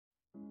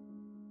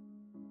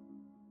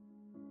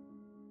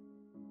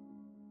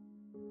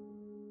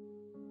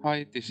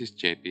Hi, this is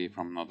JP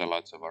from Not the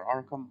Lights Over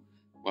Arkham.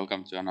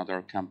 Welcome to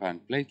another campaign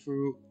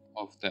playthrough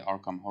of the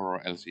Arkham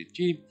Horror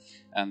LCG,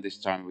 and this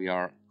time we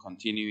are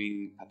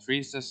continuing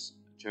Patrice's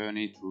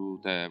journey through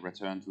the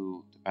Return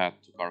to the Path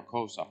to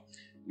Carcosa.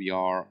 We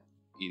are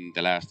in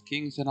the Last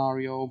King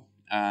scenario,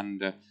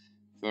 and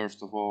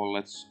first of all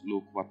let's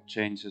look what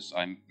changes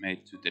I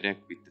made to the deck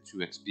with the 2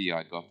 XP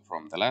I got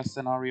from the last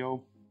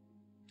scenario.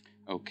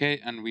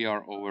 Okay, and we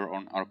are over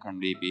on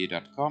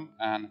ArkhamDB.com,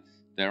 and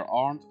there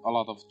aren't a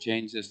lot of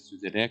changes to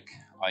the deck.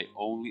 I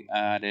only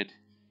added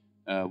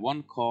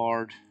one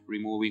card,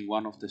 removing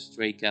one of the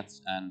stray cats,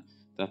 and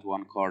that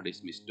one card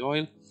is Miss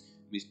Doyle.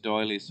 Miss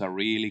Doyle is a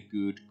really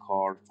good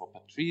card for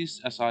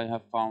Patrice, as I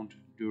have found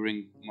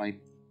during my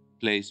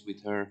plays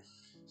with her.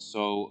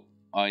 So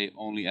I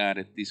only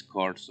added this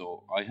card,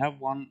 so I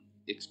have one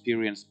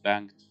experience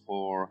banked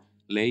for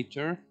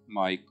later.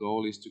 My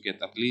goal is to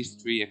get at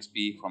least 3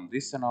 XP from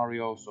this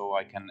scenario, so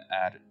I can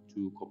add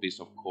 2 copies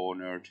of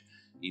Cornered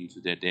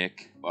into the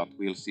deck, but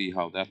we'll see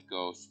how that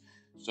goes.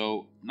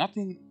 So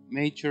nothing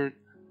major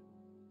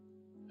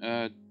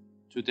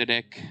to the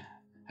deck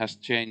has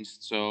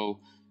changed, so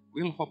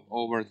we'll hop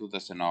over to the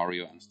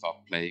scenario and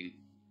start playing.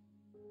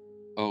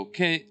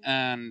 Okay,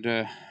 and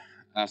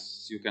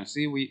as you can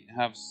see, we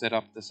have set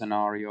up the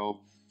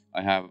scenario.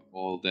 I have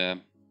all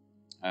the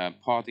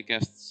party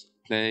guests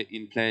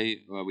in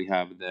play. We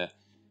have the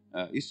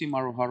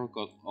Ishimaru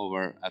Haruko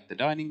over at the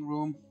dining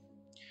room.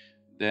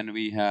 Then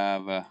we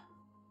have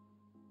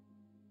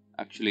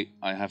actually,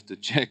 I have to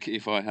check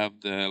if I have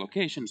the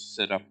locations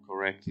set up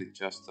correctly.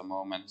 Just a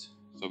moment.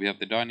 So we have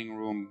the dining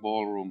room,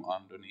 ballroom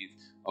underneath.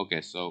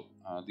 Okay, so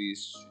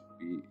these should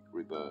be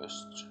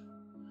reversed.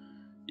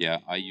 Yeah,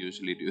 I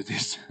usually do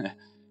this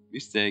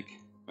mistake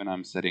when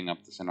I'm setting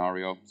up the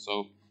scenario.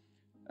 So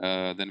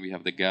then we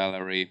have the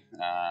gallery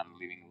and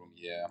living room.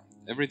 Yeah,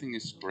 everything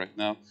is correct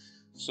now.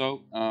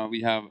 So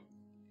we have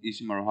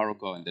Ishimaru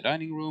Haruko in the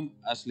dining room,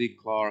 Ashley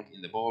Clark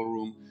in the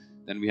ballroom.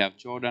 Then we have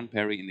Jordan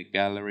Perry in the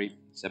gallery,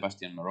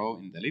 Sebastian Moreau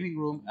in the living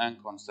room,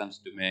 and Constance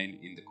Dumaine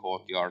in the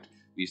courtyard.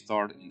 We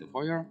start in the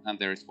foyer, and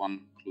there is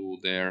one clue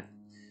there.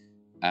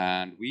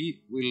 And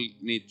we will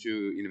need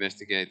to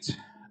investigate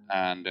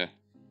and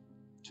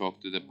talk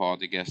to the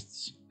party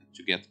guests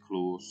to get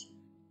clues.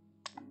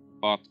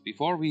 But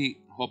before we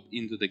hop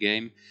into the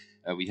game,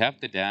 we have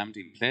the Damned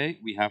in play.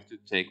 We have to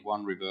take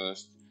one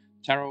reversed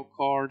tarot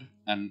card,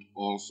 and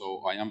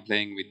also I am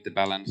playing with the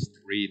balanced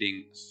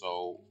reading,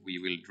 so we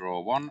will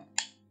draw one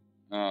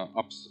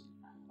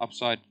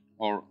upside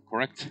or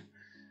correct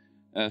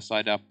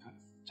side up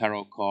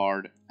tarot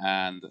card,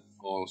 and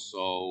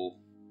also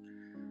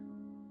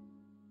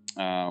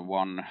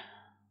one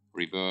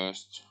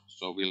reversed.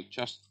 So we'll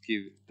just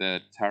give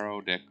the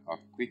tarot deck a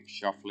quick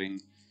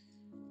shuffling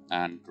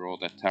and draw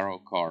the tarot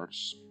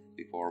cards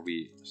before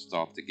we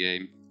start the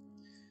game.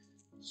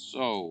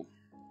 So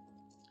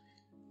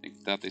I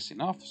think that is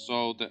enough.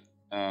 So the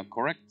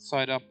correct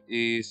side up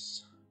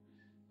is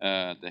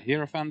the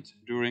Hierophant.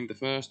 During the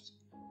first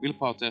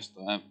willpower test,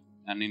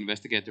 an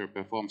investigator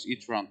performs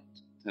each round.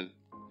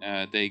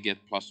 They get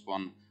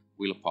 +1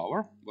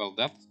 willpower. Well,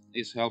 that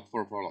is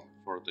helpful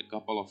for the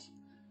couple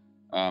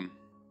of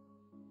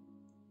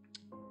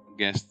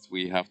guests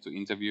we have to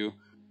interview.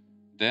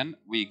 Then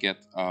we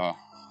get a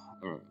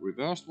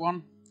reversed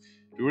one.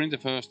 During the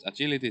first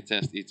agility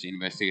test each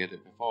investigator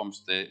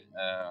performs,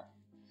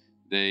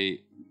 they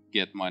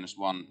get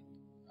 -1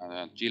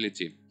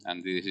 agility,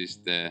 and this is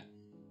the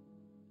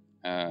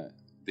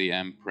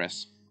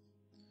Empress.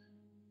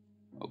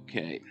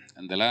 Okay,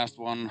 and the last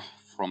one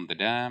from the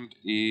Damned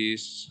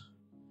is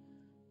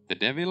the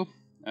Devil.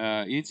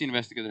 Each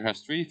investigator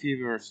has 3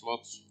 fever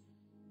slots,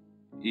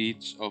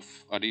 each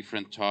of a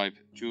different type,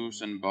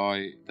 chosen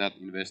by that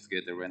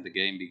investigator when the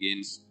game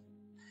begins.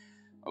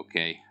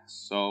 Okay,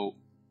 so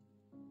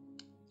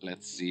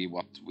let's see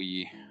what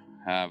we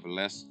have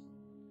less.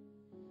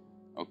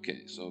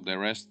 Okay, so the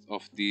rest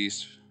of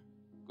these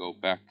go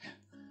back.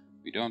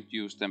 We don't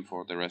use them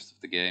for the rest of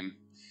the game.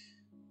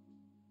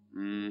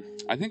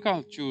 I think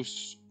I'll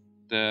choose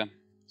the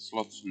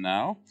slots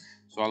now,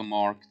 so I'll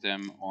mark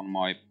them on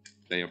my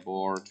player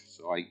board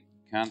so I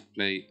can't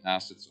play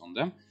assets on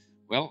them.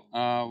 Well,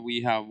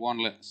 we have one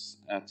less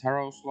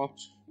tarot slot,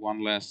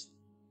 one less,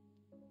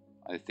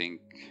 I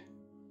think,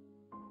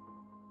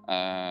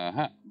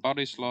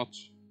 body slot,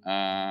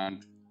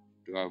 and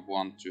do I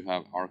want to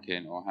have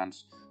arcane or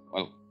hands?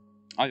 Well,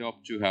 I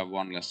opt to have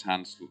one less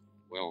hand slot.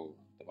 Well,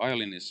 the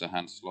violin is a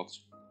hand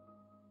slot.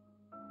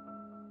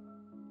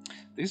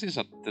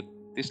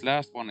 This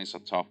last one is a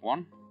tough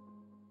one.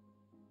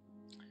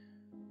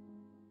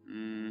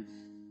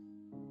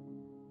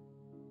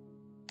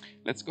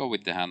 Let's go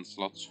with the hand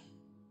slots.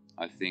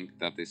 I think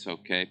that is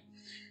okay.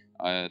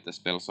 The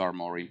spells are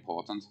more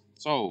important.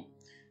 So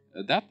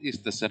that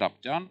is the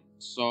setup done.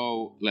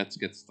 So let's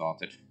get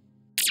started.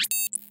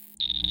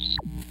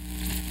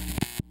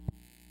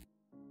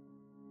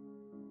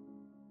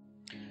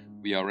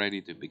 We are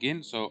ready to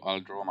begin, so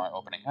I'll draw my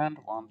opening hand.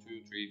 1,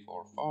 2, 3,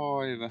 4,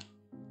 5.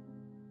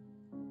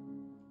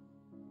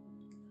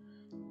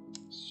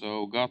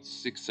 So got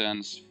Sixth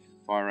Sense,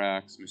 Fire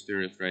Axe,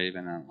 Mysterious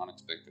Raven, and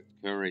Unexpected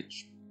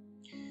Courage.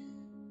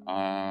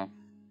 I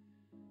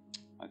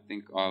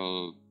think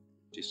I'll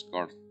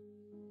discard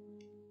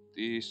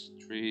these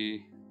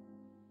 3.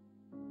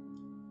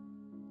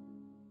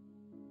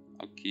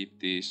 I'll keep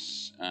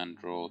this and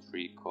draw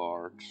 3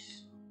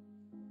 cards.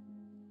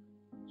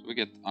 So we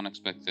get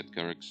Unexpected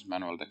Courage,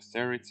 Manual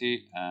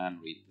Dexterity, and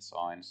Read the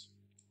Signs.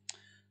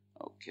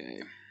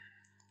 Okay,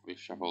 we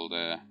shuffle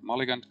the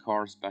mulligan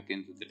cards back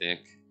into the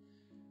deck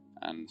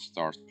and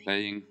start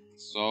playing.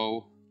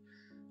 So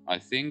I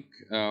think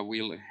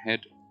we'll head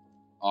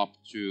up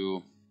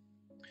to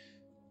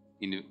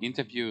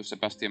interview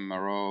Sebastian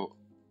Moreau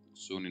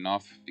soon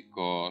enough,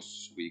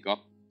 because we got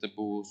the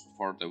boost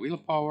for the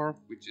willpower,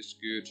 which is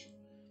good,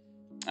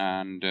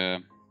 and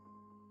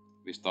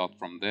we start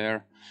from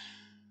there.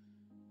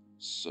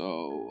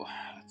 So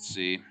let's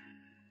see.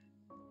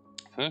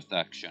 First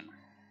action,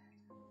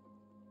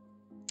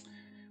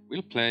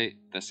 we'll play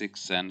the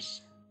Sixth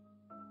Sense.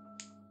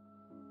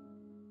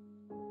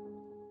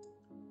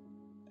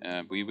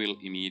 We will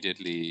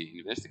immediately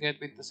investigate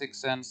with the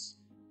Sixth Sense.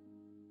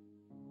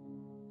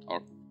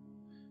 Or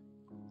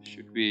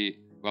should we?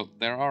 Well,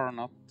 there are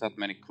not that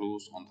many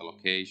clues on the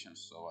location,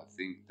 so I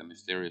think the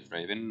Mysterious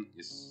Raven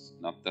is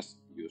not as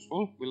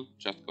useful. We'll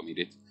just commit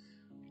it.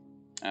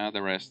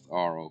 The rest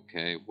are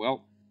okay.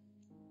 Well,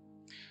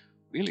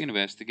 we'll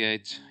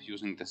investigate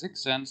using the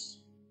Sixth Sense.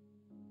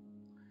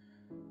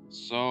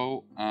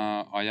 So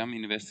I am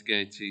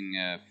investigating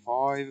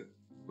 5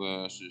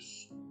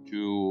 versus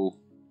 2.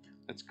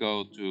 Let's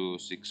go to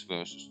 6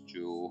 versus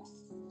 2.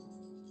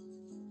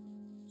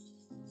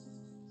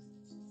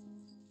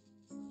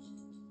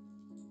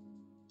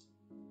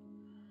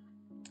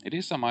 It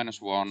is a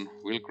 -1.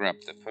 We'll grab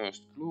the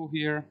first clue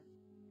here.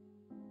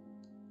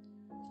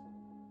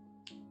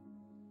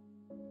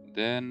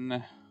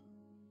 Then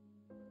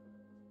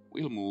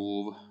we'll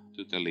move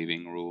to the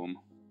living room.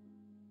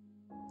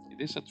 It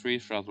is a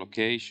 3-shot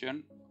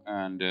location,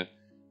 and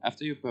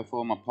after you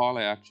perform a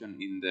parley action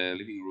in the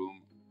living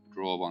room,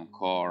 draw 1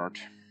 card.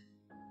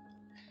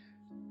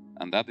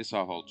 And that is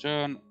our whole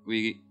turn.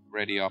 We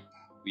ready up,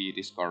 we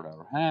discard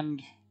our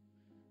hand.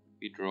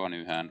 We draw a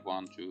new hand,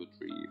 1, 2,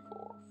 3,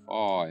 4,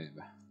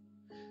 5.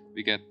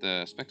 We get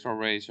the Spectral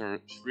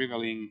Razor,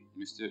 Shriveling,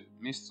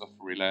 Mists of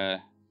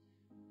Relay,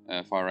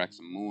 Fire Axe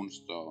and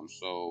Moonstone.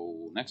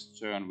 So next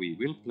turn we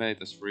will play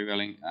the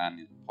Shriveling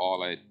and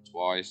parlay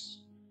twice.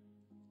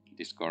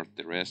 Discard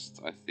the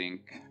rest, I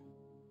think.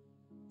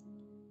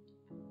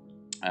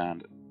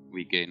 And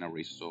we gain a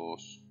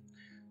resource.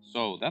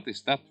 So that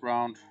is that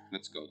round.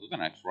 Let's go to the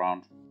next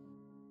round.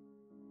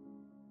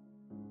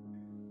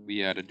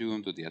 We add a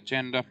Doom to the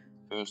agenda.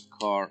 First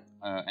card,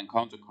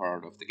 encounter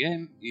card of the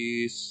game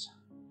is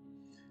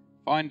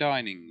Fine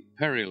Dining,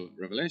 Peril,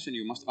 Revelation.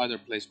 You must either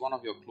place one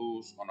of your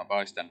clues on a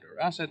bystander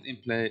asset in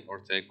play or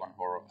take 1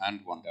 horror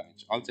and 1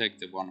 damage. I'll take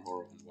the 1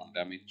 horror and 1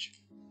 damage.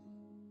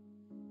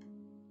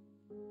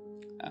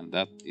 And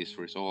that is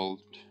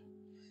resolved.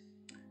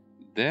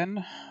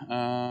 Then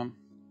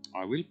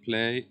I will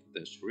play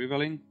the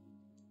Shriveling.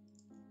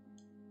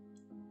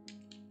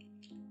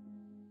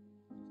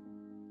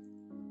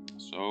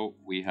 So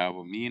we have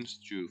a means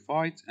to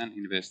fight and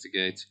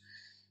investigate.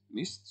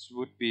 Mists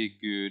would be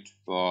good,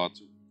 but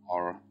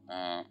our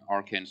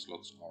arcane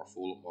slots are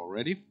full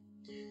already.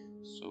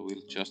 So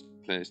we'll just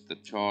place the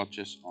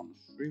charges on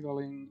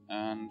Shriveling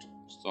and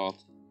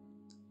start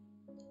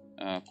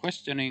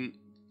questioning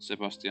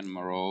Sebastian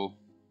Moreau.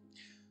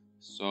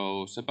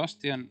 So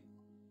Sebastian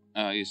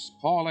is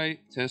Parley,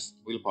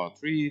 test willpower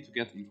 3 to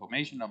get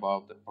information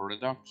about the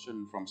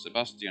production from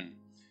Sebastian.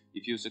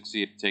 If you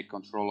succeed, take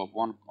control of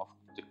one of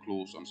the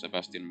clues on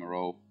Sebastian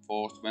Moreau.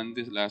 Forced, when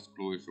the last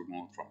clue is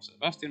removed from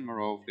Sebastian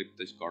Moreau, flip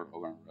this card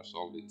over and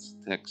resolve its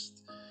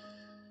text.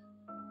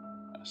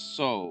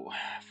 So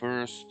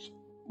first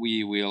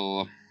we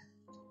will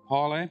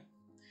Parley.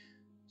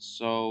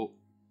 So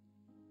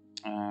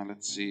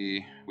let's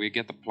see, we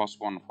get a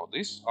 +1 for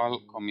this. I'll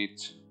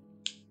commit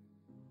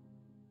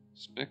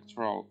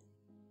Spectral.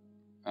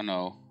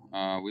 No,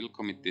 we'll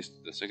commit this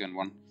to the second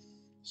one.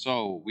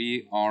 So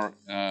we are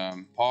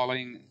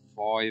parlaying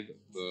 5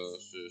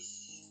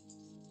 versus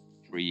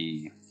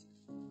 3.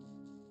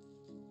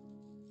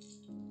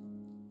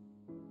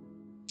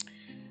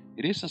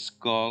 It is a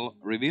skull.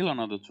 Reveal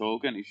another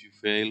token. If you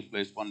fail,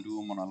 place 1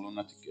 doom on a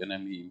lunatic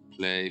enemy in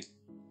play.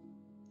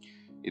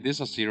 It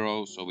is a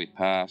 0, so we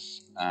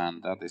pass,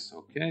 and that is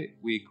okay.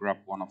 We grab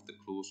one of the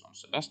clues on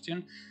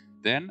Sebastian.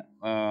 Then,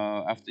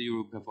 after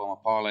you perform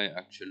a parlay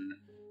action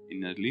in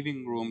the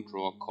living room,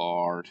 draw a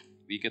card.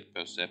 We get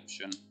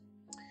Perception.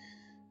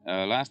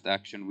 Last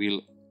action,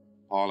 we'll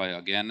parlay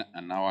again,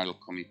 and now I'll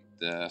commit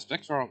the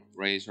Spectral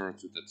Razor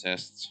to the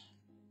test.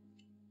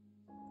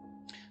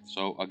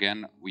 So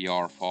again, we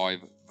are 5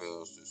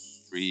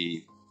 versus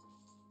 3.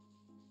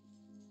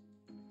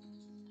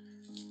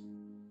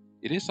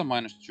 It is a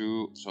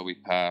 -2, so we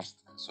passed.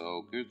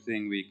 So good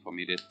thing we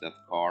committed that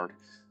card.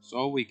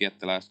 So we get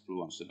the last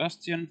clue on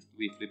Sebastian,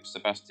 we flip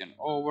Sebastian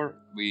over,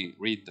 we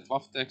read the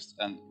fluff text,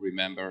 and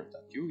remember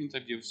that you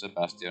interview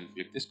Sebastian,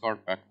 flip this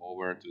card back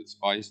over to its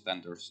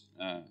bystander's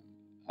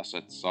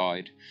asset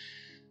side.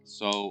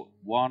 So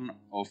 1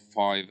 of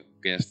 5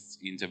 guests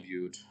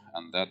interviewed,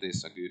 and that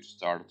is a good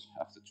start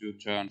after 2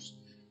 turns.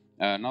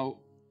 Now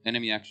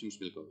enemy actions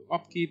will go to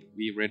upkeep,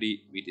 we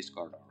ready, we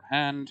discard our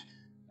hand.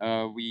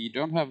 We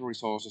don't have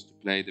resources to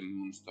play the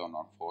Moonstone,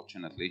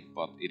 unfortunately,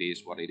 but it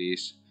is what it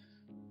is.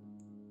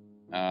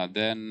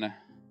 Then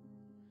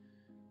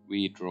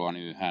we draw a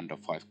new hand of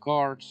 5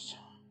 cards.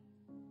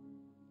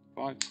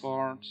 5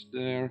 cards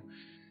there.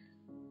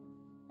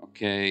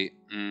 Okay,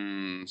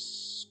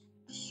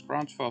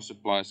 Scrounge for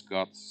Supplies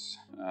Guts,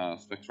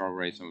 Spectral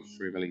Razor,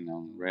 Shriveling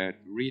on Red,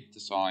 read the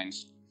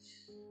signs,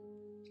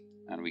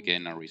 and we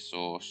gain a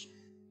resource.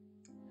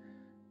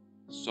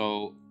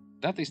 So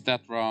that is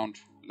that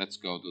round. Let's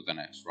go to the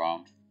next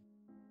round.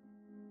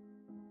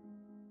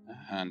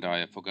 And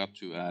I forgot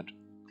to add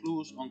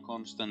clues on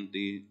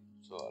Constantine,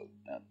 so I'll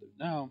add them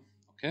now.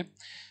 Okay,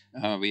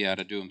 we add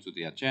a Doom to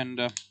the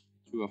agenda.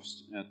 2 of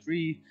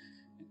 3.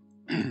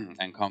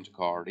 Encounter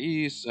card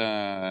is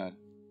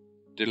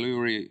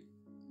Delusory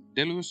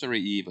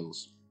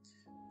Evils.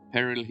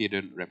 Peril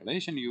Hidden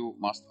Revelation. You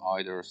must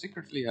either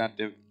secretly add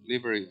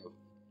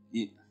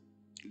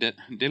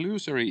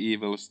Delusory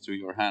Evils to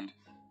your hand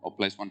or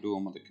place 1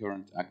 Doom on the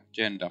current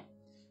agenda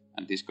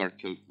and discard.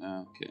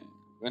 Okay.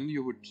 When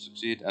you would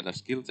succeed at a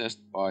skill test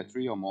by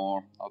 3 or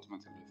more,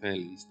 automatically fail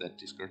instead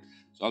discard.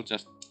 So I'll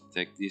just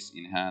take this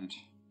in hand.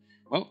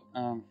 Well,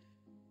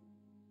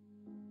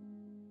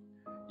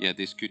 yeah,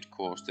 this could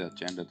cause the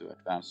agenda to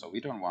advance, so we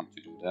don't want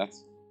to do that.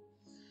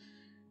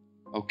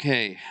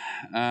 Okay,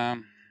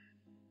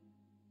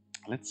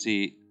 let's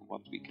see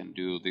what we can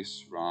do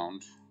this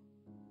round.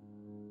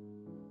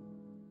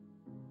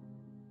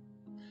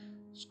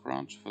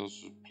 Scrounge for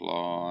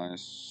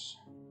supplies.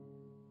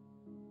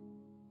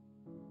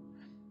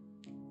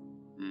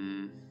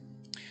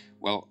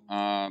 Well,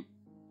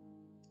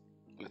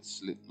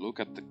 let's look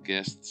at the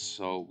guests.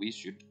 So we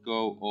should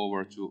go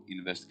over to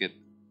investigate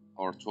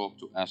or talk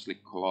to Ashley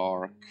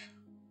Clark.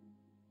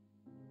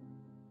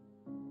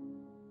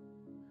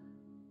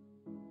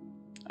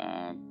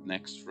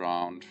 Next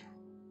round.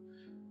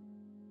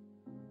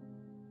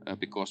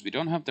 Because we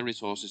don't have the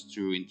resources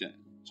to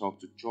talk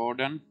to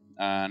Jordan,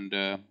 and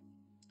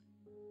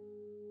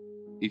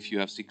if you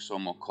have 6 or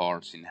more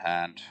cards in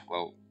hand,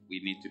 well,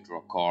 we need to draw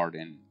a card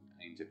in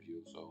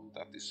interview, so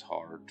that is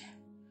hard.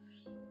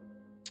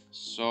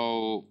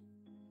 So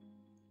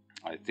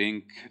I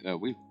think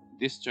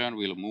this turn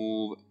we'll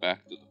move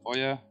back to the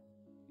foyer,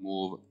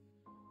 move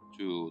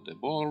to the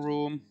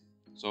ballroom.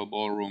 So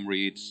ballroom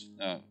reads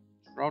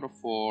Shroud of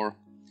 4.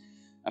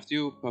 After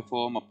you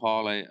perform a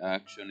parlay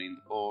action in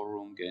the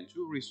ballroom, gain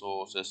 2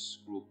 resources,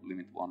 group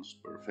limit once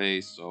per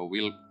phase. So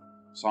we'll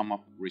sum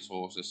up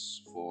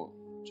resources for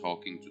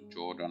talking to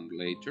Jordan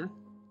later.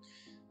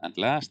 And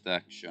last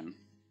action.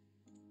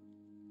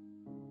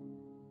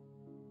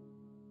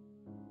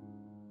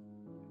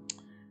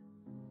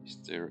 Is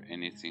there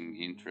anything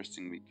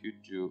interesting we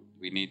could do?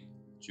 We need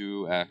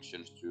 2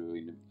 actions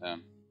to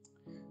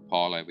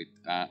parlay with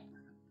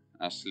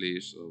Ashley,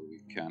 so we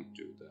can't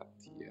do that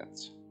yet.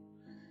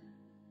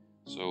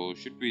 So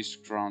should we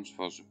scrounge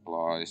for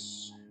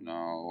supplies?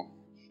 No.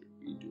 Should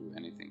we do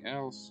anything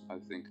else? I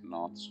think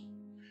not.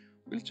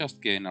 We'll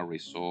just gain a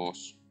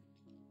resource.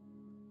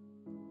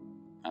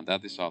 And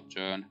that is our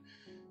turn.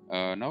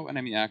 No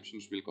enemy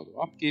actions will go to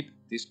upkeep.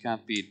 This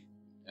can't be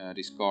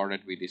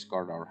discarded. We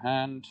discard our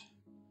hand.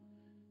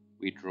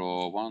 We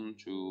draw 1,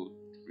 2,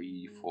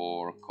 3,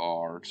 4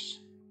 cards.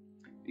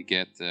 We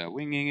get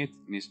Winging It,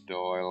 Miss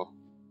Doyle,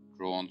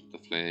 Drawn to the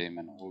Flame,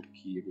 and Old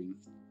Keyring.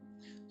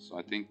 So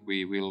I think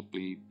we will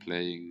be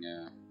playing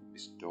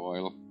Miss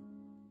Doyle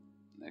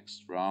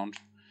next round.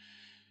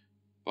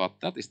 But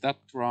that is that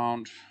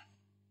round.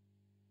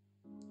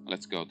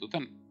 Let's go to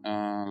the...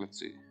 let's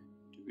see.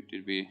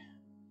 Did we...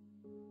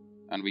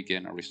 And we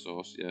gain a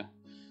resource, yeah.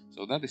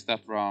 So that is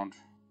that round.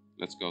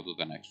 Let's go to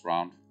the next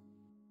round.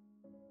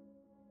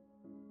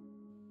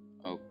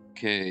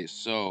 Okay,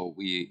 so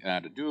we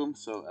add a Doom,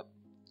 so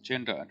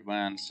agenda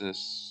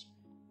advances.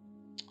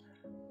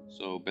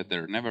 So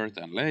better never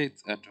than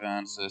late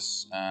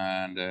advances,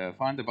 and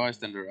find the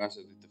bystander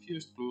asset with the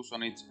fewest clues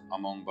on it.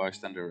 Among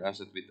bystander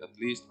asset with at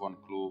least 1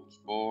 clue,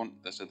 spawn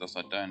the set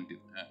aside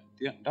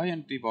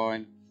Giant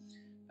Divine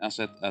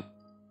asset at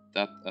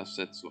that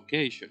asset's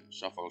location.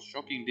 Shuffle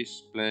Shocking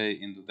Display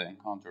into the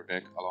encounter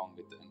deck along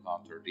with the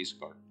encounter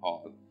discard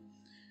pile.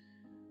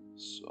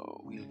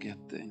 So we'll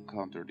get the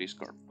encounter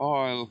discard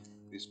pile,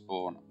 we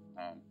spawn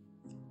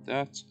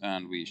that,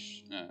 and we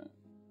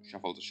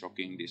shuffle the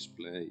Shocking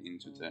Display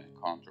into the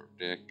encounter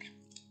deck.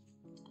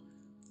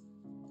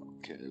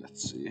 Okay,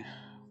 let's see.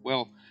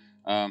 Well,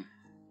 I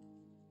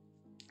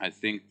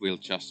think we'll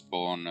just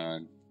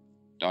spawn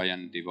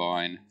Giant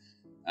Divine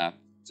at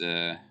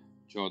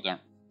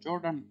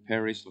Jordan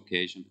Perry's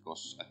location,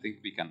 because I think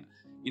we can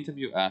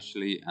interview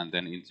Ashley and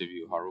then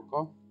interview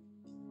Haruko.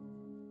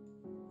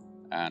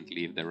 And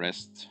leave the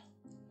rest.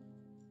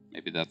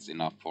 Maybe that's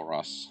enough for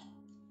us.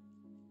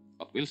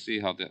 But we'll see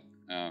how the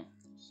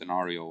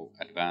scenario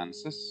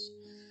advances.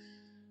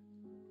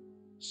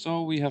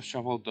 So we have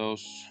shuffled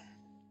those.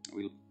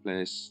 We'll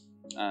place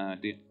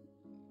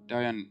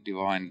Diane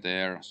Divine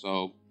there.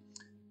 So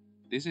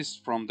this is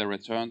from the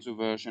Return to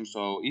version.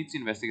 So each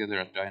investigator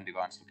at Diane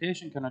Divine's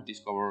location cannot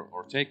discover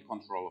or take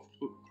control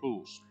of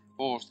clues.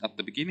 Paused at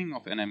the beginning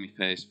of enemy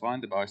phase,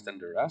 find the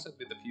bystander asset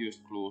with the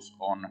fused clues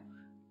on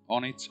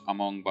it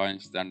among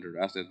bystander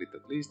asset with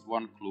at least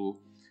one clue.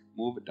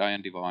 Move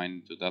Diane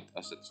Divine to that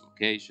asset's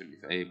location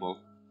if able.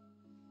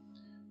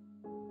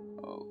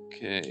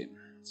 Okay,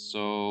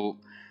 so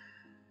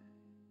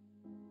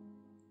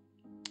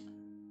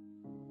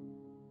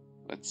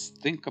let's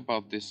think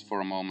about this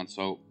for a moment.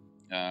 So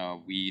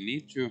we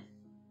need to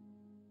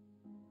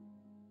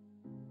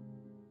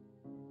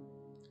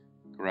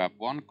grab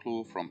one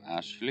clue from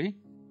Ashley.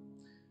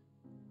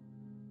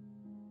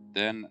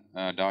 Then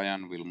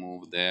Diane will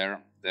move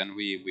there. Then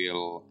we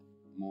will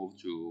move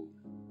to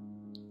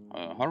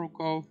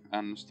Haruko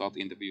and start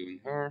interviewing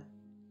her.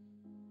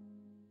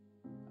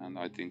 And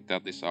I think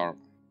that is our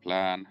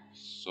plan.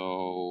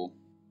 So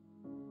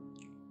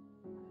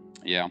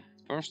yeah,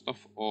 first of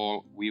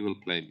all we will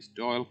play Miss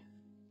Doyle.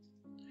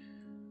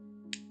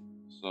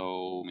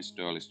 So Miss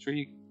Doyle is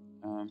 3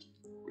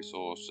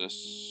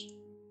 resources.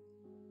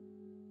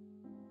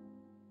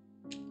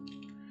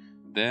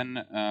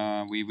 Then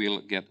we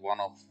will get one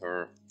of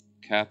her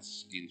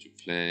cats into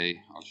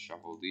play. I'll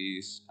shuffle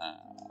these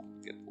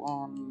and get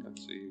one.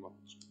 Let's see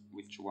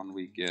which one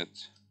we get.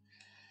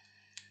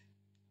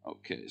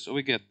 Okay, so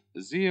we get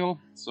Zeal.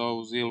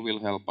 So Zeal will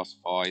help us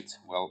fight.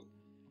 Well,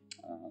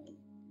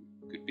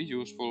 could be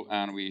useful.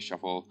 And we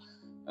shuffle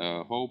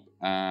Hope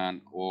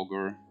and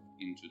Ogre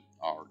into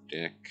our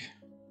deck.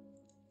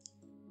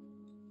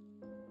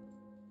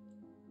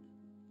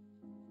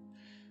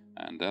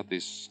 And that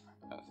is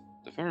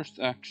the first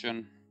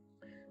action.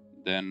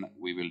 Then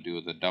we will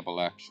do the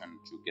double action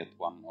to get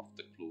one of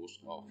the clues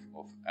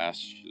of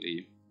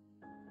Ashley.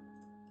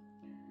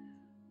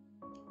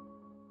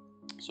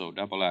 So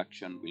double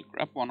action, we'll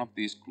grab one of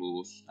these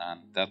clues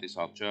and that is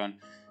our turn.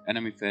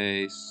 Enemy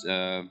phase,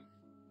 Diane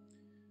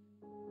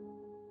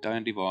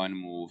Divine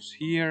moves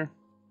here.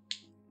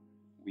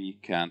 We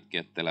can't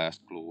get the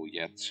last clue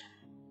yet.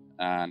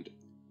 And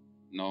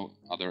no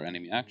other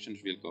enemy actions.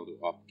 We'll go to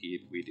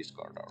upkeep, we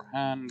discard our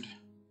hand.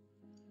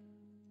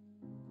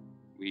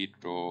 We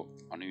draw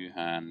a new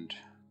hand.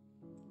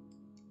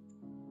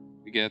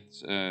 We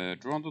get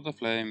Drawn to the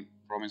Flame,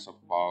 Promise of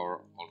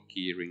Power, Old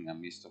Keyring and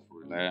Mist of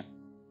Relay.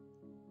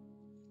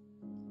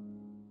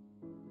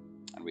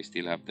 And we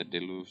still have the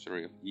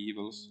Delusory of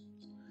Evils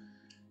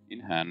in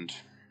hand.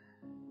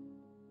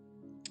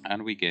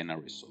 And we gain a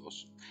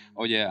resource.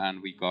 Oh yeah,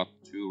 and we got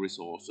 2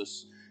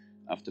 resources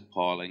after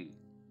piling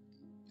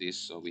this,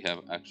 so we have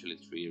actually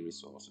 3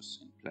 resources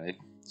in play.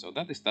 So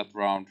that is that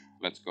round.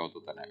 Let's go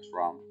to the next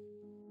round.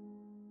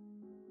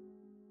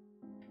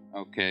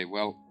 Okay,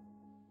 well,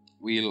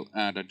 we'll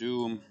add a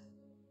Doom.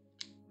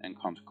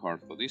 Encounter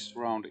card for this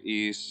round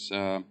is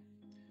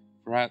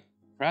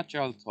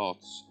Fragile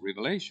Thoughts.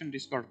 Revelation.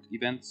 Discard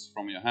events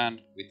from your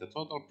hand with the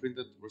total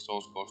printed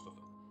resource cost of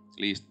at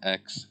least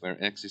X, where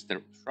X is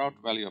the shroud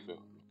value of your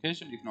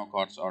location. If no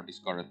cards are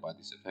discarded by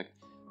this effect,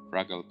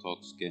 Fragile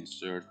Thoughts gain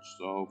search.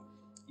 So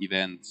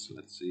events,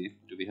 let's see,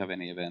 do we have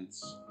any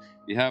events?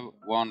 We have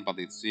 1, but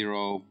it's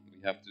 0. We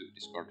have to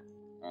discard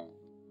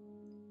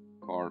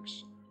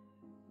cards.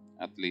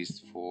 At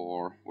least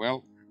 4.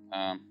 Well,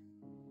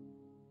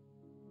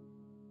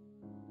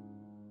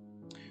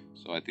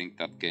 so I think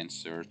that gains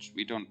search.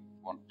 We don't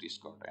want to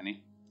discard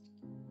any.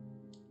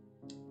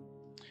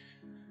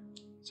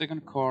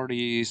 Second card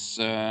is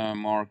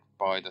marked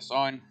by the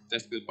sign.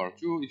 Test build bar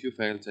 2. If you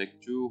fail, take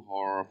 2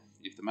 horror.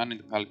 If the man in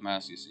the pallet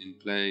mass is in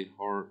play,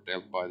 horror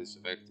dealt by this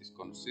effect is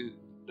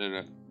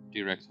considered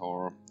direct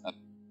horror.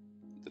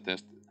 The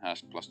test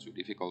has +2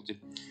 difficulty.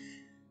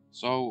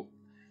 So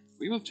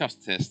we will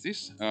just test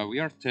this. We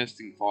are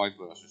testing 5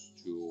 versus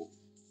 2.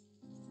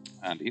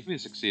 And if we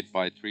succeed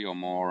by 3 or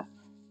more,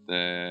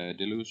 the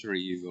Delusory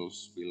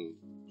Evils will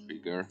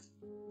trigger.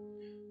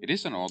 It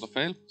is an auto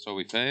fail, so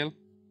we fail.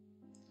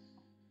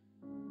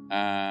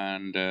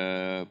 And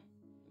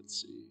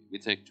let's see, we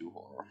take 2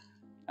 horror.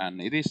 And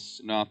it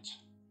is not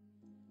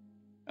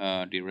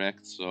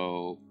direct,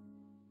 so,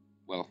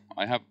 well,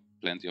 I have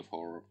plenty of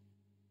horror,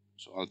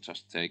 so I'll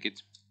just take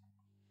it.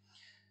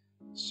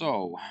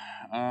 So,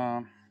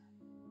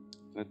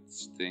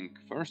 let's think.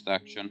 First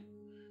action,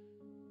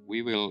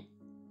 we will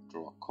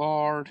draw a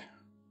card.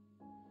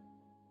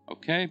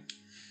 Okay,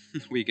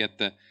 we get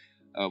the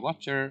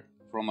Watcher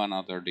from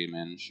another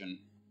dimension,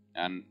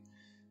 and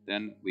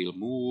then we'll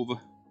move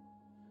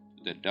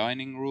to the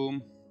dining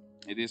room.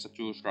 It is a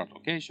 2-shroud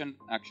location.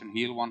 Action,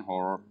 heal 1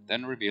 horror,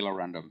 then reveal a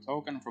random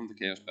token from the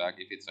chaos bag.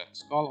 If it's a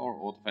skull or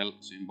autofail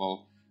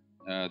symbol,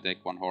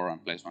 take 1 horror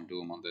and place 1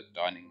 doom on the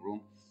dining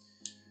room.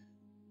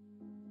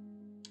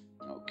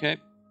 Okay,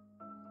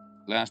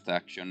 last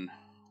action,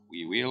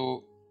 we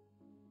will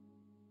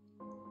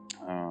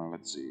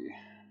let's see.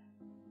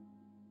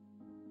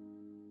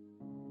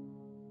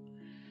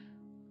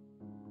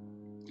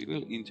 We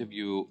will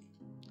interview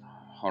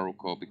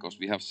Haruko because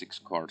we have 6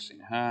 cards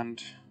in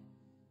hand.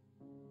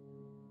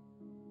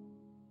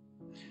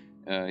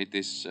 It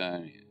is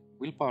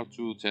willpower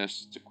 2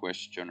 test to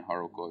question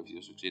Haruko. If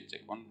you succeed,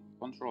 take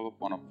control of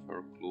one of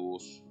her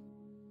clues.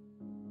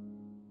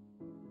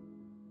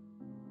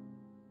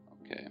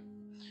 Okay.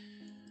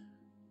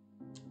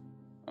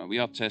 We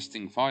are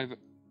testing 5.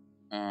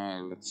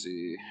 Let's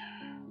see.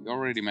 We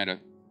already made a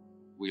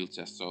will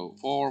test, so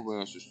 4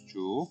 versus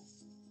 2.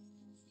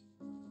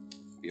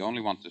 We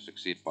only want to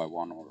succeed by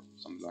 1 or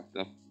something like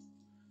that.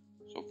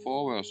 So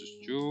 4 versus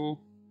 2.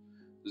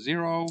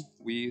 0.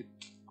 We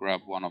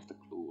grab one of the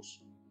clues.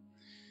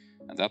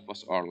 And that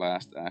was our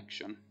last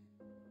action.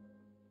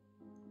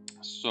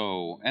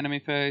 So, enemy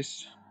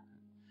phase.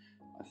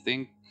 I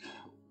think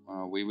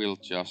we will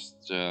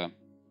just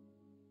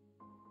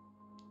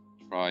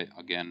try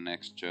again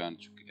next turn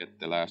to get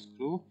the last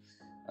clue.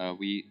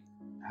 We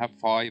have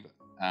 5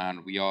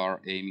 and we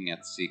are aiming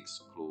at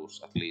 6 clues,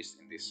 at least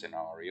in this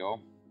scenario.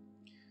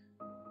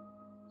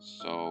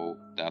 So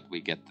that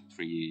we get the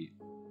 3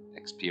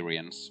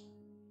 experience.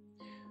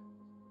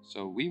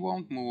 So we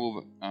won't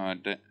move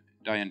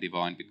Die and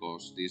Divine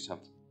because these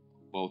have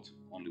both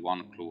only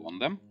 1 clue on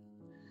them.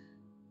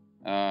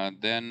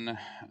 Then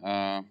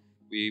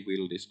we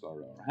will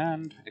discard our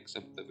hand,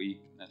 except the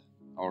weakness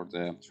or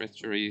the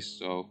treachery,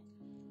 so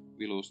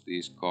we lose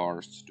these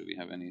cards. Do we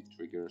have any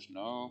triggers?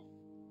 No.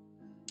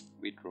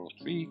 We draw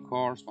 3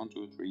 cards, 1,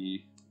 2,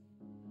 3.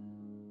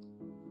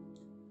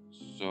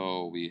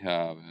 So we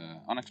have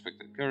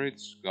Unexpected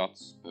Courage,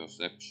 Guts,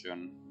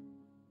 Perception.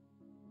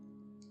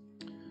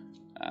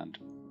 And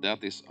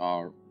that is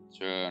our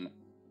turn.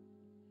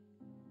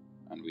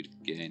 And we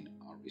gain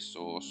our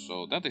resource.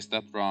 So that is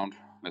that round.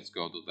 Let's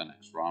go to the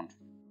next round.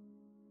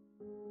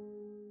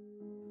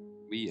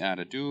 We add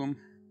a Doom.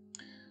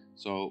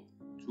 So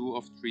 2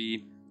 of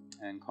 3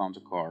 encounter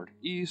card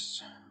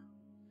is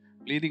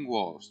Bleeding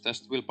Walls.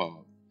 Test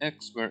willpower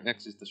X, where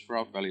X is the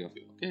shroud value of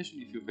your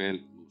location. If you fail,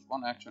 lose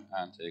 1 action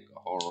and take a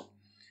horror.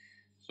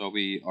 So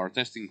we are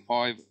testing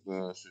 5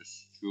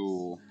 versus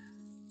 2.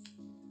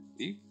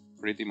 We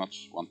pretty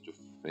much want to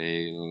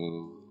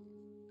fail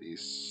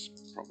this,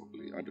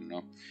 probably, I don't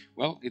know.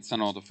 Well, it's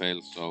an auto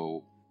fail,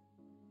 so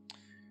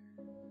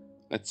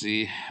let's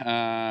see.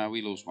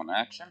 We lose 1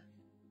 action.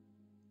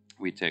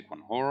 We take 1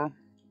 horror.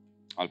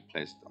 I'll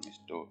place it on his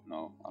door.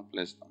 No, I'll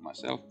place it on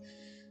myself.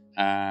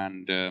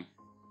 And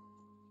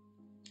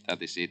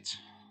that is it.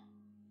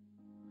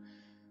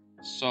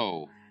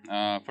 So,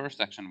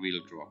 first action,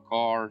 we'll draw a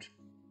card.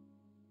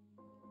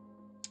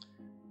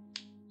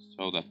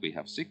 So that we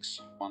have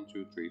 6. 1,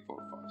 2, 3, 4,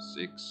 5,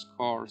 6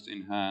 cards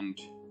in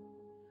hand.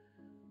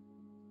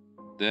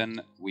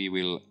 Then we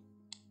will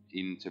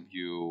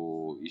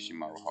interview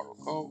Ishimaru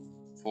Haruko.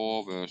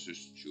 4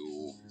 versus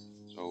 2.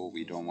 So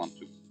we don't want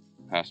to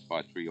pass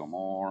by 3 or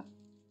more.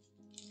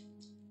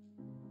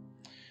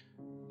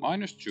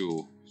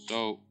 -2.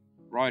 So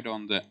right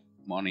on the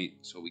money.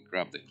 So we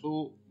grab the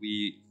clue.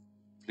 We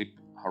flip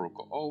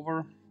Haruko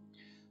over.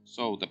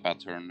 So the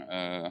pattern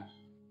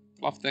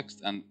fluff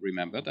text, and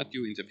remember that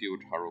you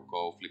interviewed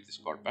Haruko. Flip this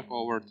card back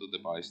over to the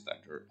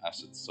bystander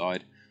asset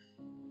side.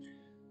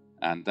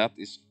 And that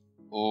is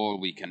all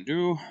we can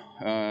do.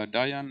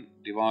 Diane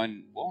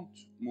Divine won't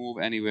move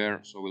anywhere,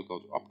 so we'll go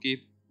to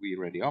upkeep. We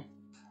ready up.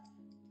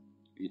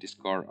 We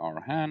discard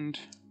our hand.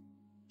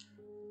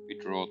 We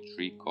draw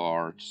 3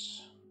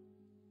 cards.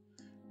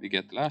 We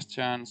get Last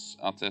Chance,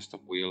 a Test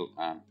of Will,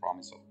 and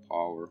Promise of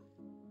Power.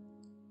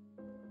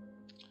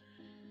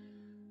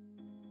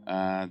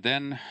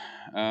 Then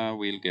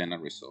we'll gain a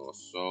resource.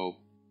 So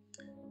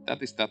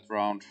that is that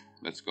round.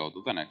 Let's go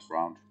to the next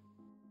round.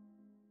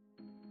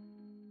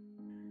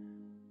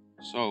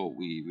 So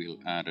we will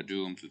add a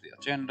Doom to the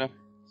agenda.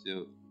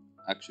 So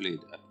actually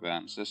it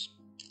advances.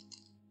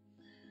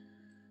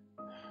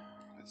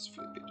 Let's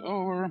flip it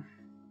over.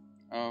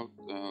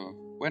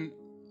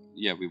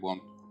 We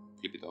won't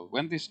flip it over.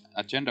 When this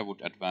agenda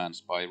would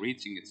advance by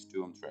reaching its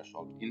Doom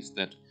threshold,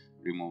 instead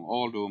remove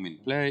all Doom in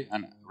play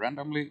and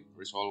randomly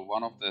resolve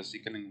one of the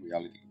Sickening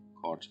Reality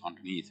cards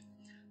underneath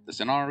the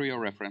scenario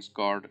reference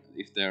card.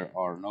 If there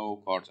are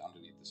no cards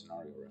underneath the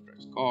scenario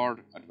reference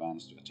card,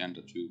 advance to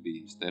agenda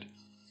 2B instead.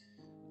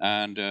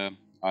 And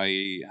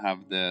I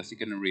have the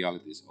Sickening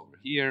Realities over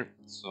here,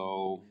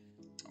 so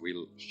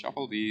we'll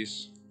shuffle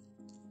these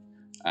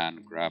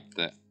and grab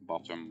the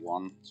bottom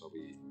one so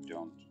we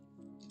don't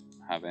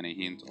have any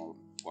hint of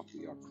what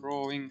we are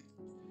drawing.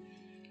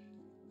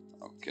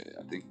 Okay,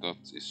 I think that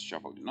is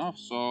shuffled enough,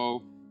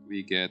 so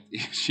we get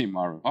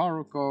Ishimaru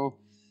Haruko.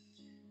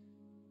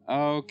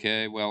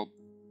 Okay, well,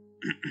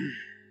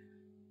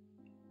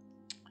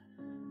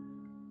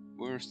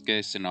 worst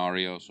case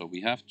scenario, so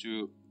we have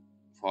to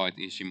fight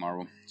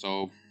Ishimaru.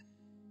 So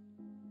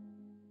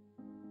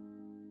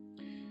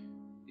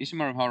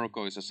Ishimaru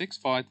Haruko is a 6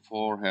 fight,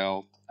 4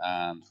 health,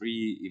 and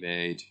 3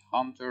 evade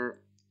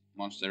hunter.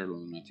 monster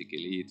lunatic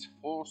elite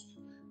forced.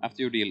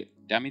 After you deal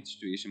damage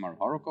to Ishimaru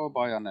Haruko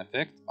by an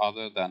effect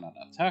other than an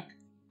attack,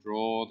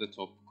 draw the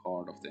top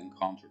card of the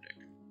encounter deck.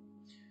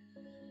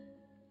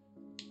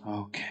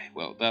 Okay,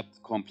 well that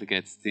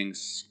complicates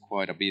things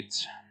quite a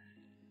bit.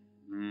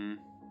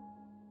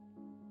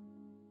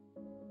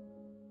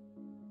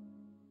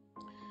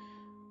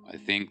 I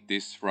think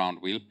this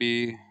round will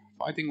be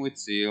fighting with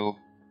Seal,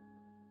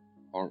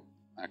 or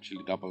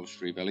actually double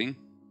shriveling.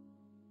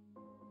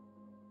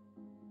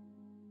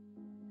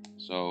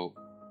 So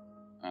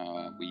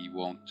we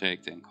won't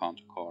take the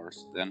encounter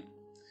cards then.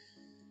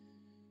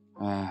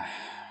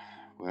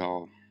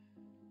 Well,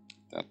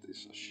 that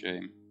is a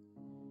shame.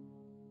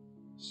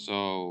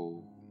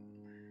 So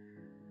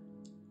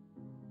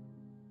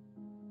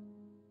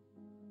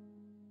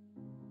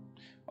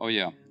oh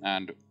yeah,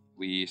 and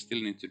we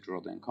still need to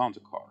draw the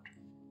encounter card.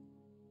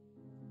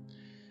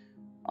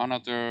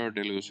 Another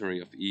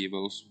Delusory of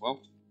Evils.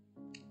 Well,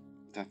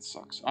 that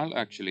sucks. I'll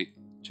actually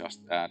just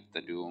add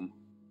the Doom.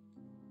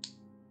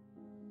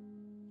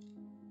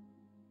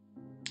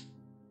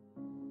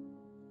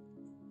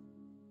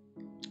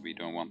 We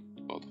don't want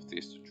both of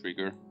these to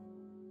trigger.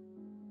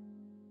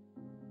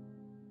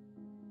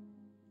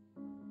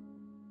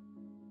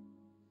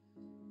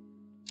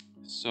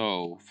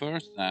 So,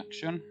 first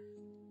action.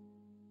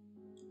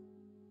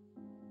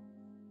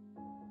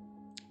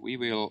 We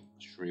will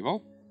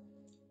shrivel.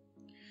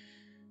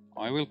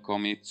 I will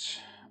commit.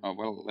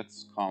 Well,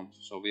 let's count.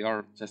 So we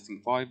are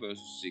testing 5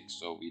 versus 6,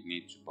 so we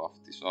need to buff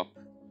this up.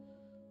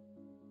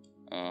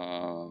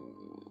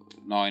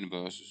 9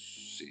 versus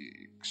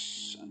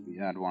 6, and we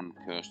add 1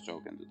 curse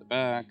token to the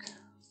back.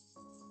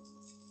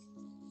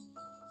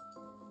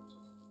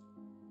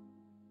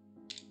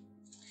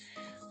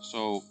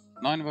 So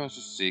 9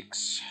 versus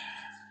 6.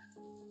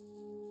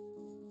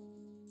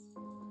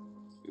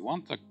 We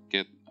want to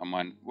get a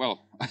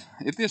well,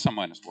 it is a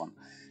 -1.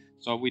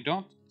 So we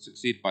don't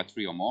succeed by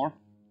 3 or more.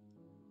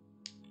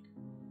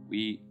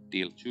 We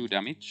deal 2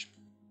 damage.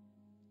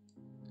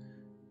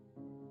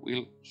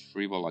 We'll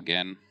shrivel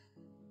again.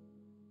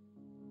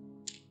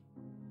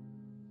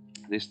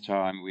 This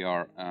time we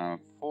are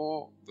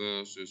 4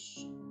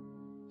 versus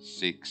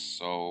 6,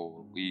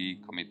 so we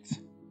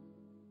commit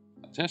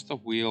a test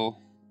of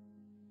will.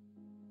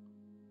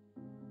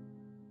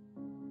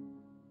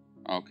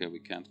 Okay, we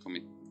can't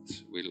commit.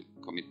 We'll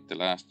commit the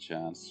last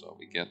chance, so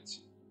we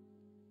get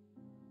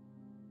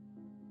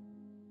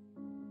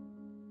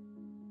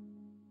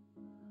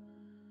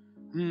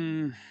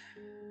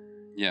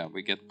yeah,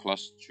 we get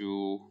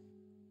 +2.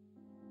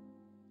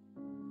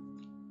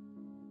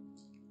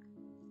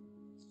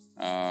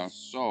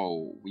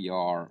 So we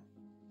are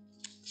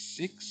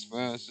 6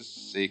 versus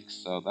 6,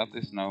 so that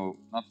is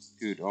not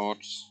good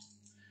odds.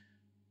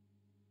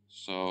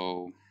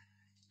 So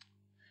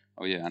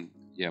oh yeah, and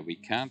yeah, we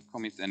can't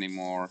commit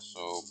anymore,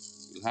 so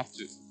we'll have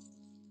to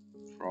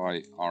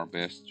try our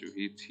best to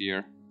hit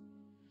here.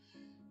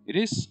 It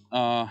is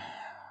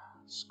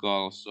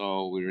skull,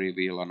 so we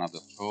reveal another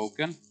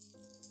token.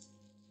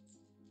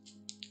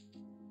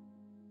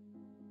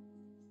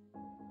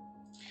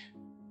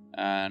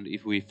 And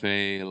if we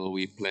fail,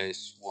 we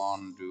place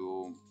 1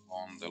 Doom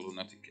on the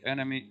lunatic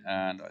enemy,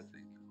 and I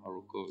think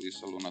Haruko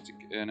is a lunatic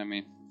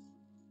enemy.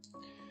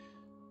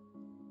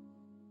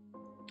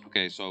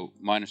 Okay, so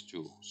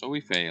 -2. So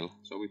we fail.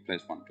 So we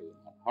place 1 Doom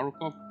on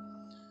Haruko.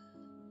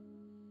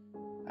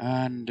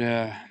 And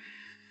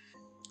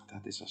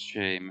that is a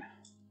shame.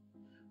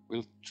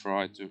 We'll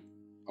try to...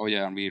 Oh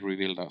yeah, and we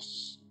revealed a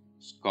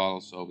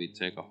skull, so we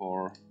take a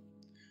horror.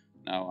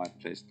 Now I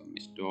placed on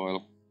Miss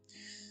Doyle.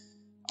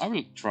 I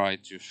will try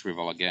to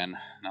shrivel again.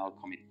 Now I'll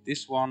commit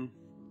this one.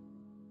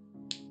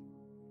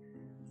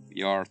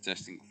 We are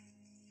testing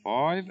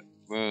 5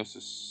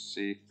 versus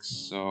 6,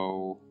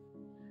 so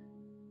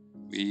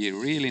we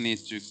really need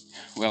to...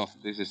 Well,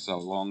 this is a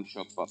long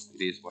shot, but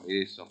it is what it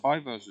is. So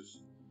 5 versus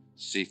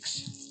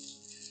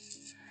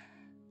 6.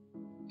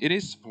 It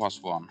is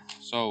 +1.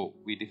 So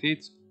we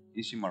defeat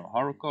Ishimaru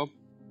Haruko.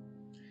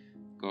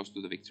 Goes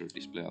to the victory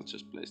display. I'll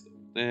just place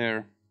it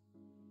there.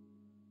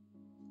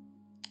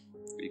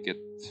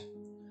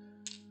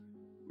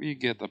 We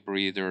get a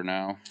breather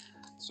now.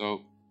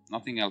 So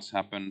nothing else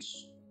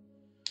happens.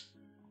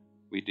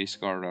 We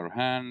discard our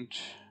hand.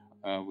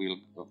 We'll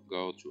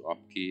go to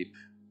upkeep.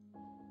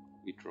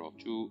 We draw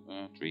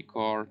 3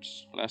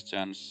 cards. Last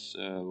chance,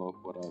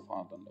 look what I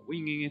found on the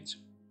winging it.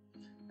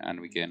 And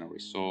we gain a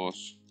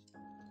resource.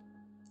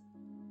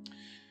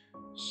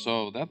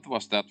 So that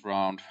was that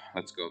round.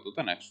 Let's go to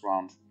the next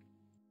round.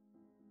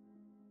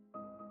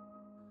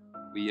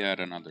 We add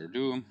another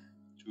Doom.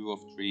 2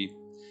 of 3.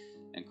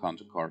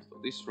 Encounter card for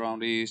this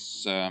round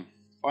is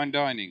Fine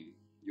Dining.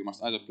 You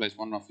must either place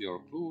 1 of your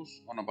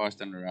clues on a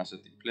bystander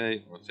asset in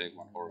play or take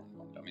 1 horror and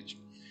 1 damage.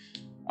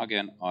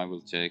 Again, I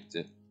will take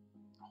the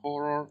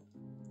horror.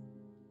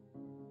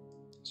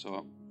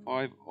 So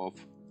 5 of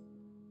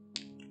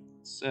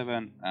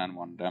 7 and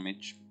 1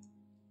 damage.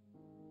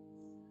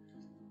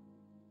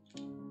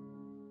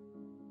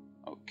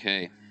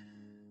 Okay.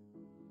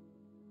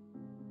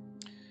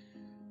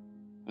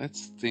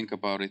 Let's think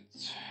about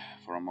it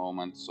for a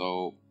moment.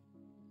 So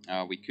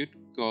we could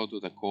go to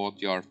the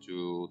courtyard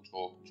to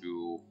talk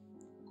to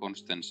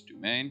Constance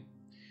Domain.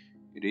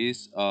 It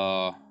is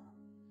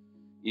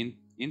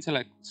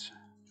intellect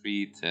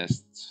 3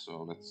 test,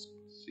 so let's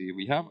see.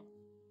 We have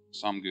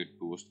some good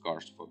boost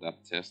cards for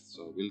that test,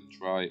 so we'll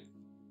try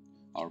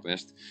our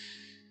best.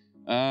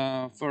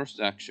 First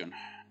action,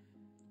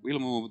 we'll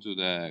move to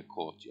the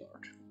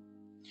courtyard.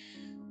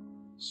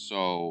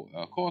 So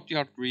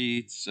courtyard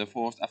reads,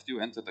 forced after you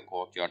enter the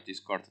courtyard,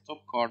 discard the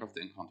top card of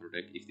the encounter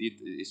deck. If it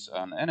is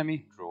an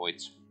enemy, draw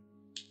it.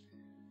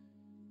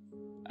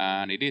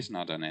 And it is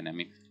not an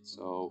enemy,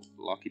 so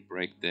lucky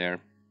break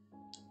there.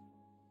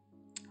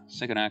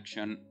 Second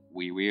action,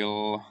 we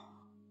will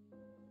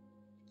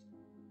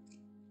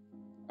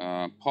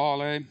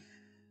parlay.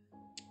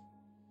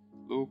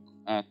 Look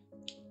at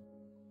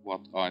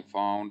what I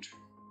found.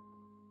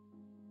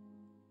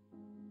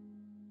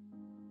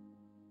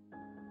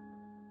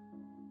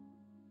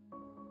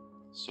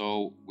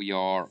 So we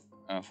are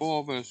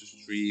 4 versus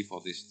 3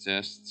 for this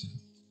test.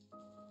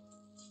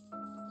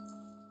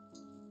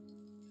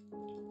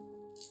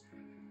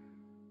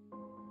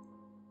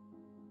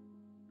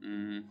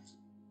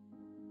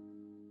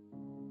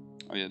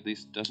 Oh yeah,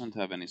 this doesn't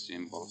have any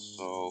symbols,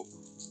 so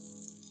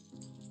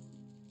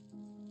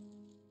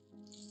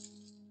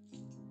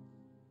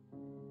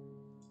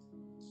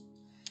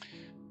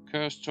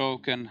curse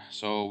token.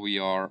 So we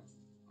are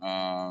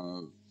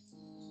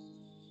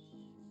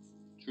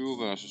 2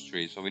 versus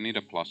 3, so we need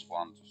a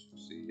 +1 to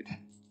succeed.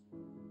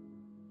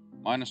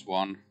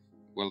 -1.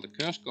 Well, the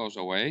curse goes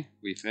away.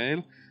 We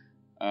fail.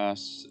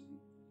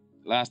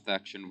 Last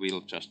action,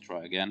 we'll just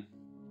try again.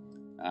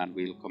 And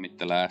we'll commit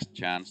the last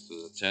chance to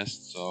the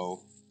test,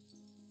 so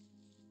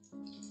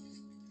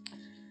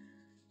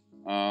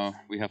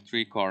we have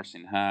 3 cards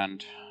in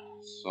hand,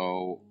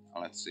 so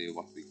let's see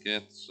what we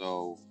get.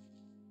 So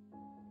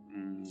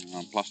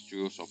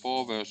 +2, so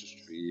 4 versus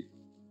 3.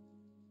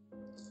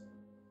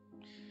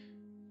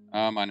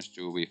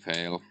 -2, we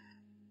fail.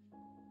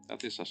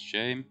 That is a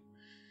shame.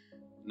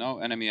 No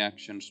enemy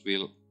actions,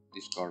 will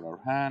discard our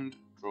hand,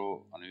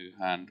 draw a new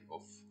hand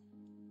of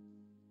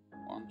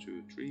 1,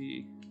 2,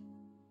 3.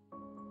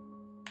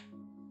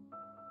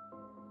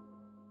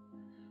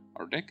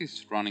 Our deck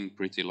is running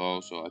pretty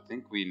low, so I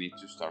think we need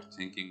to start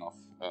thinking of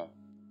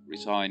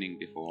resigning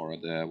before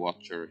the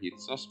Watcher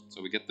hits us.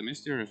 So we get the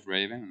Mysterious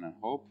Raven and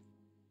Hope.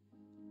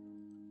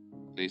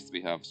 At least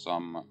we have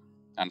some,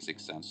 and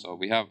Sixth Sense, so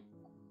we have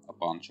a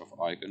bunch of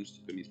icons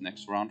to commit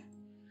next round.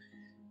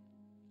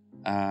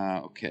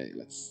 Okay,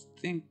 let's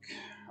think.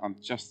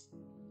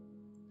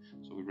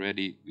 So we're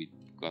ready, we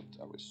got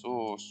a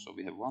resource, so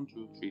we have 1,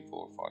 2, 3,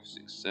 4, 5,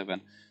 6,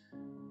 7.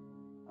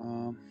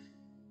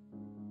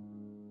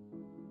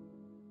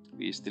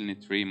 We still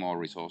need 3 more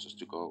resources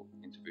to go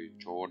into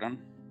Jordan.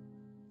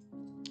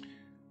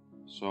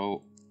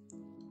 So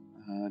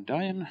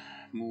Diane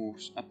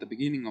moves at the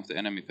beginning of the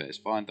enemy phase.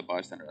 Find the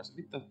bystanders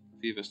with the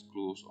fewest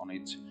clues on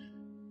it.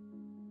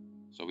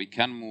 So we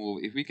can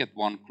move, if we get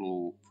 1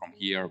 clue from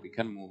here, we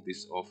can move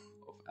this off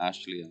of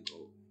Ashley and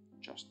go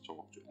just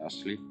talk to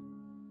Ashley.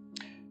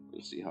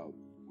 We'll see how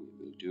we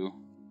will do.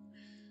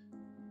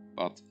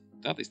 But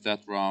that is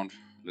that round.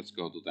 Let's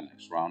go to the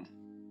next round.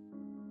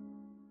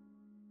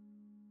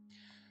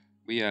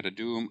 We had a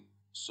Doom,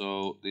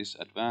 so this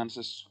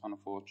advances,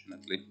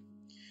 unfortunately.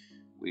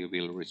 We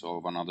will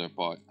resolve another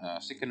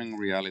Sickening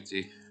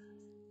Reality.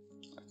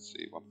 Let's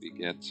see what we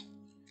get.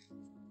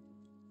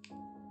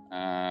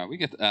 We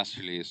get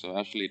Ashley, so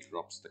Ashley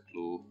drops the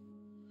clue.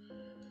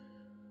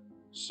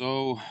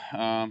 So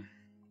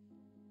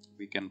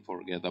we can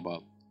forget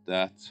about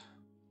that.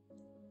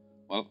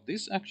 Well,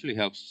 this actually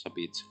helps us a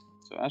bit.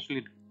 So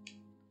Ashley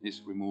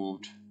is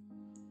removed.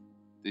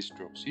 This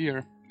drops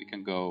here. We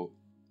can go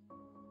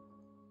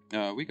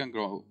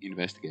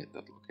investigate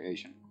that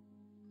location.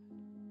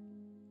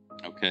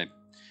 Okay.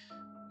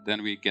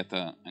 Then we get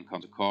an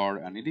encounter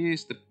card, and it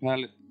is the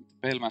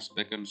Pale Mask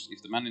beckons.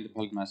 If the man in the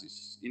Pale Mask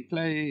is in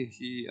play,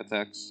 he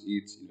attacks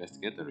each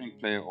investigator in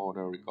player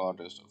order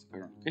regardless of the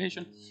current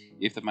location.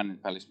 If the man in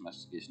the Pale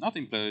Mask is not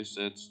in play,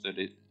 search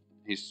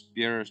his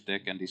bearer's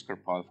deck and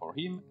discard pile for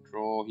him,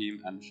 draw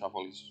him, and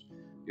shuffle his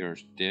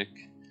bearer's deck.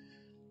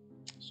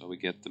 So we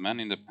get the man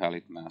in the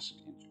Pallid Mask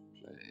into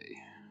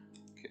play.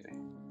 Okay,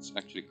 let's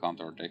actually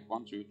count our deck.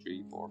 1, 2,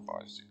 3, 4,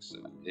 5, 6,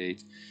 7,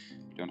 8.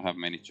 We don't have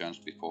many turns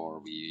before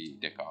we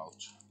deck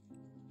out,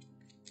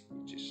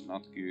 which is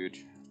not good.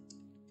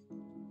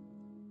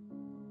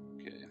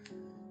 Okay.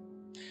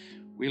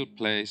 We'll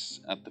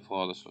place at the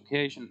farthest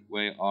location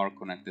where are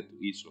connected to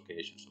each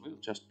location. So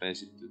we'll just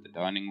place it to the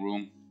dining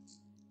room.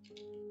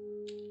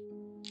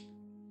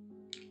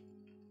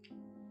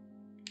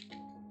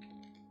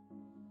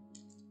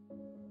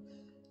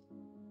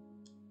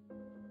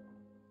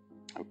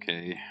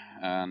 Okay,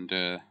 and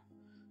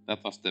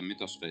that was the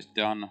Mythos phase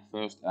done.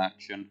 First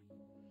action,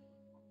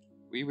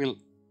 we will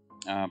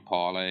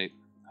parlay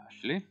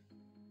Ashley,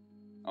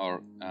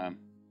 or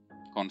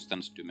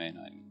Constance Domain,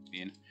 I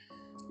mean.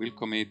 We'll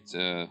commit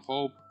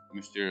Hope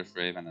Mysterious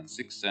Raven and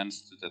 6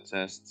 Sense to the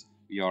test.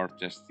 We are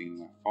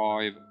testing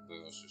 5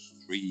 versus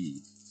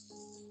 3.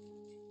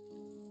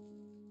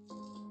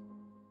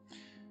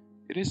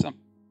 It is a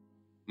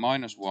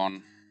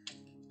 -1.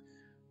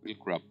 We'll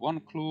grab 1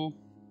 clue.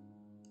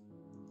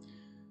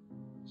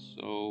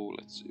 So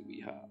let's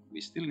see,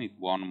 we still need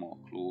 1 more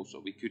clue, so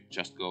we could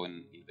just go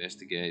and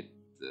investigate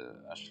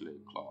Ashley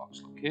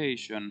Clark's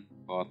location,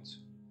 but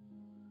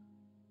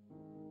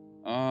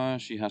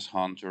she has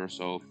Hunter,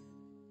 so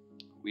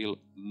we'll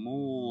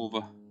move.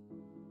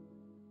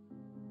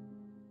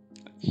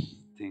 Let's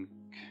think.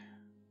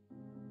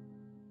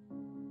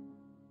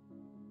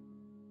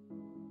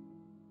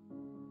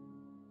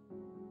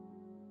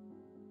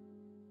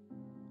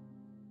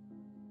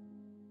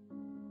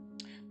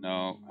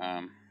 No,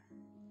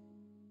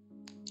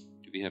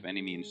 do we have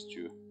any means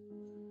to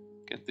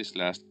get this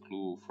last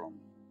clue from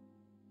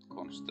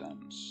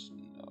Constance?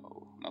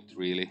 No, not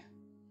really.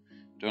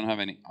 Don't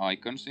have any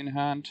icons in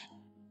hand.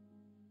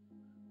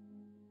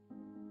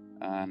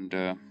 And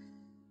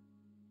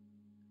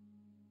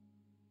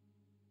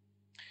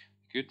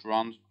could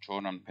run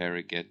Jordan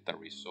Perry, get the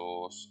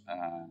resource,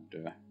 and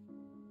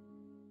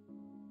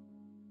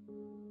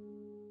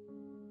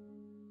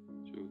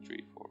 2,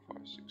 3, 4,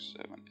 5, 6,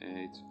 7,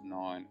 8,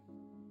 9.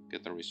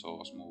 Get the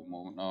resource, move.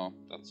 No,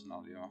 that's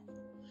not enough.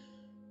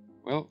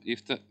 Well,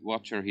 if the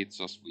Watcher hits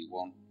us, we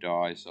won't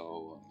die,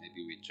 so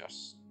maybe we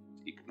just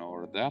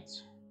ignore that.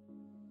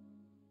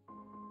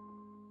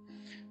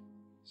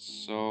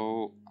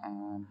 So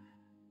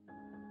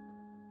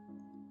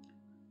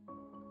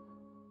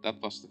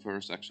that was the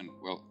first action.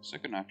 Well,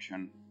 second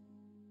action.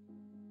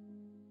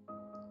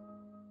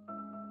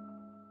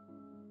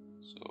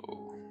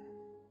 So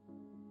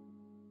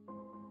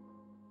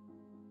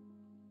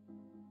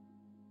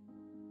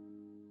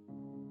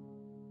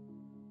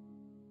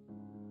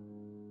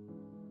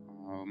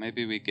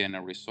maybe we gain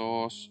a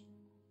resource.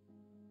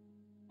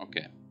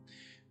 Okay,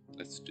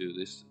 let's do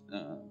this.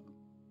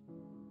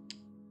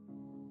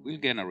 We'll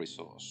gain a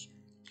resource.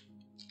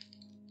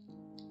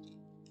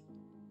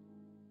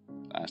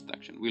 Last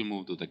action. We'll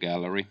move to the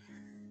gallery.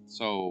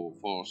 So,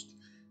 forced.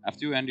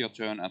 After you end your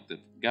turn at the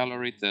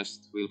gallery,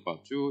 test willpower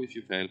 2. If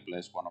you fail,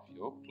 place one of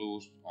your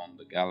clues on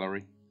the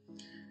gallery.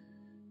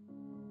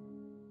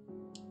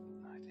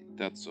 I think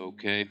that's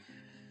okay.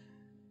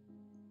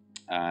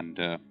 And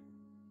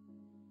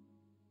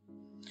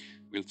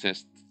we'll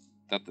test.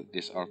 That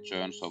is our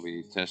turn, so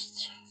we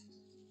test.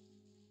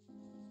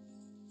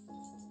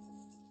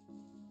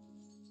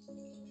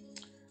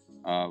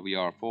 We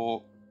are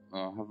 4.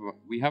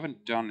 We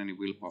haven't done any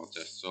willpower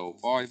tests, so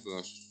 5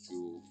 versus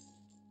 2.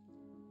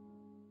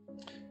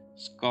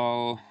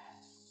 Skull.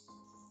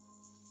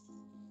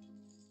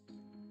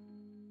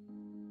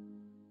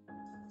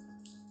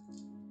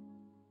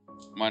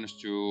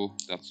 -2,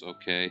 that's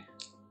okay.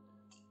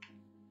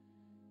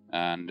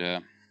 And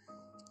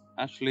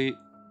Ashley,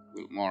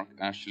 we'll mark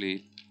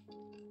Ashley.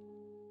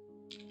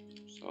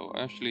 So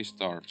Ashley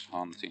starts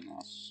hunting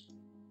us.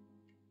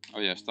 Oh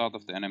yeah, start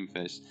of the enemy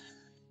phase.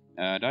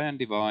 Diane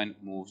Divine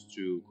moves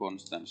to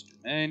Constance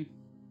domain.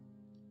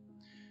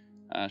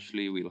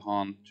 Ashley will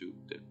hunt to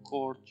the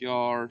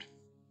courtyard.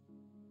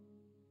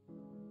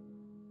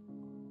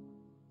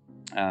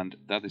 And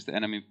that is the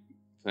enemy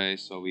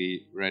phase, so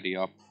we ready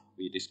up.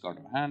 We discard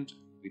our hand.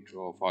 We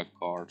draw 5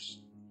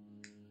 cards.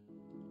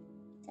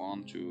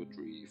 1, 2,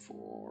 3,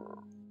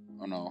 4.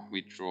 Oh no,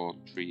 we draw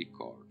 3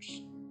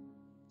 cards.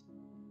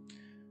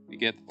 We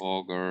get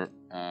Augur,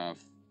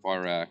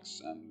 Fire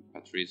Axe, and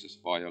Patrice's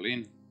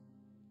Violin.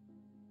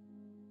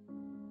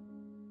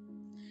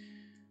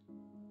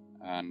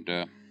 And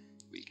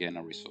we gain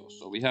a resource.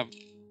 So we have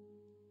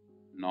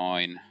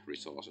 9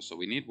 resources. So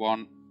we need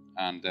 1,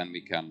 and then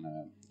we can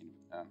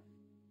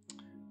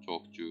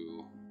talk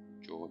to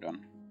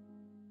Jordan.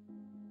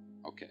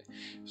 Okay,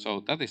 so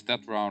that is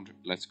that round.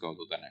 Let's go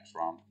to the next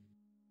round.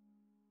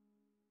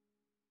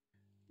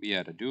 We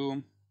add a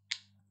Doom.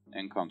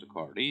 Encounter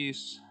card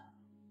is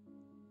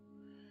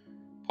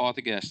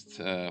Party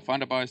Guest.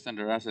 Find a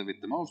bystander asset with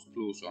the most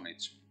clues on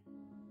it.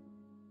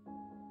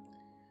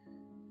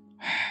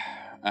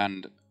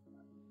 And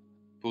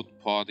put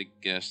Party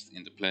Guest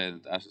into play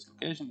at the asset's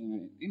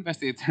location.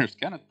 Investigators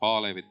cannot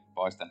parley with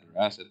bystander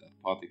asset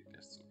at Party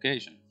Guest's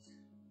location.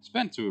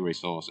 Spend 2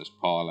 resources,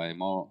 parley,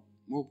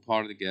 move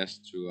Party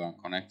Guest to a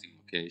connecting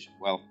location.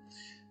 Well,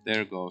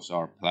 there goes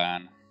our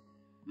plan.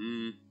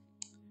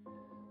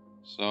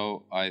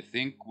 So I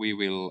think we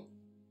will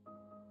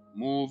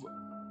move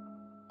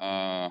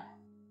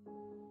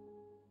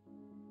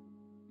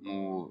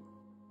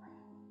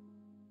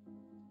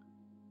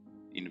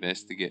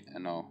investigate.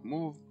 No,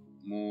 move.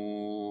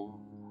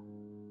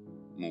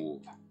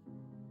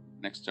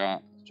 Next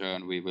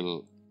turn we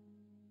will.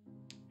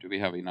 Do we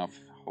have enough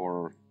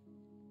horror?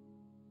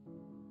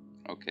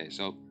 Okay,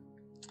 so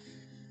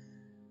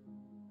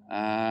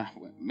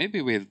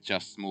maybe we'll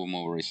just move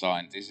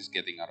resign. This is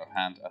getting out of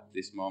hand at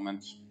this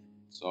moment.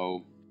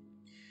 So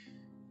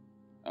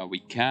we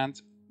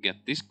can't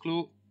get this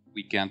clue.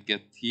 we can't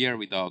get here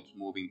without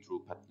moving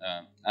through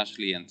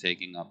Ashley and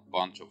taking a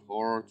bunch of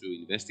horror to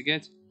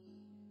investigate.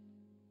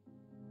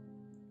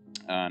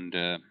 And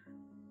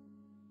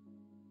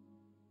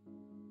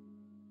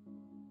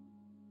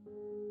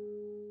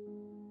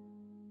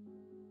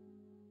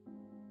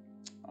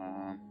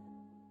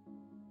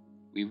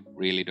we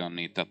really don't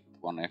need that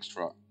one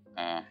extra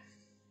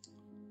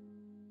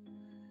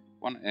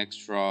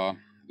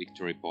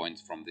victory point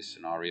from this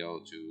scenario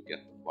to get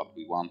what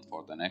we want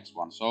for the next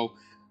one. So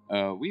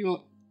we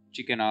will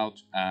chicken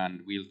out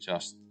and we'll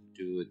just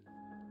do it.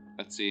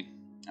 Let's see.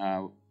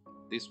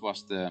 This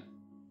was the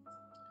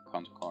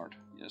count card.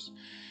 Yes.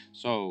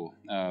 So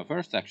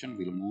first action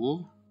we'll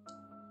move.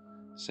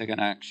 Second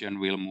action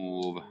we'll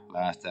move.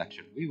 Last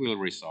action we will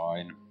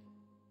resign.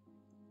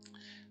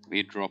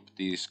 We drop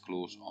these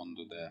clues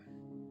onto the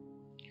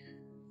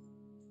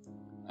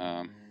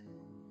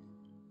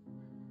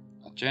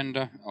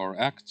agenda or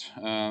act,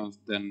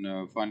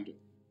 then find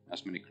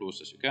as many clues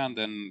as you can,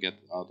 then get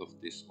out of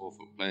this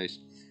awful place.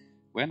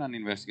 When an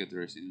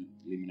investigator is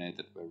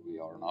eliminated where we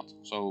are not.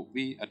 So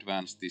we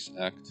advance this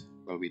act,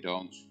 well we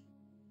don't.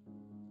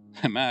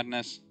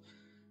 Madness,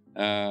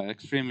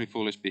 extremely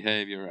foolish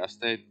behavior, a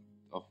state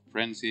of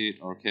frenzied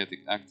or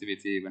chaotic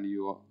activity.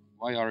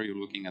 Why are you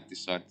looking at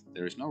this side?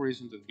 There is no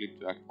reason to flip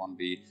to Act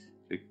 1B,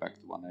 click back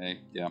to 1A.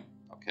 Yeah,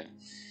 okay.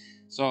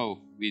 So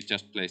we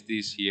just place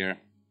these here.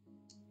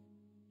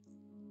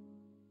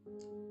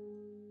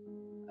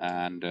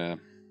 And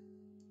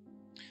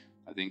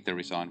I think the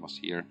resign was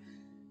here.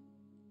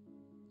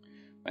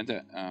 When the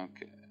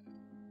okay,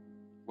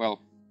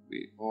 well,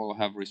 we all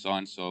have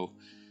resigned, so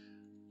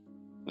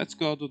let's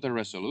go to the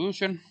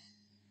resolution.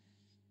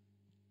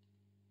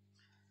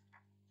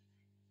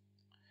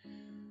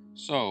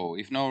 So,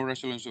 if no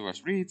resolution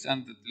was reached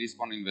and at least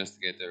one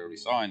investigator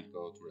resigned,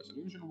 go to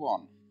resolution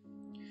 1.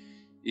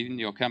 In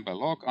your campaign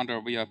log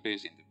under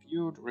VIPs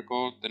interviewed,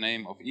 record the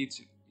name of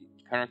each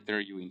character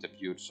you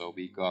interviewed. So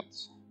we got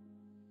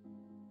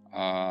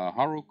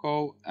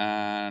Haruko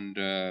and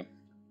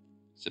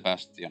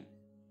Sebastian.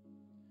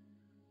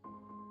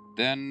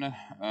 Then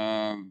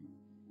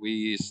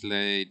we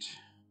slayed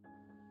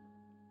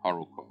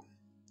Haruko.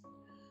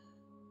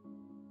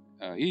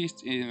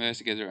 Each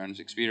investigator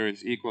earns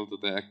experience equal to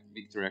the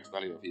victory X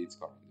value of each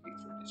card in the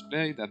victory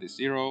display. That is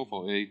 0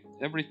 for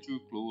every 2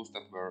 clues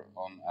that were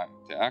on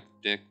the act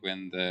deck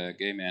when the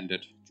game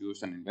ended.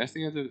 Choose an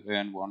investigator to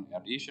earn 1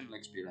 additional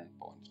experience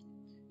point.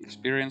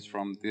 Experience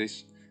from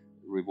this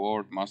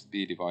reward must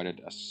be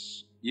divided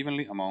as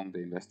evenly among the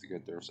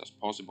investigators as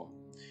possible.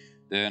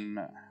 Then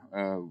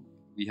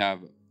we have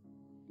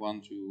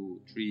 1,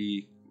 2,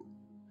 3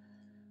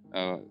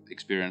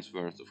 experience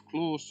worth of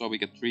clues, so we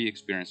get 3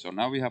 experience. So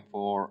now we have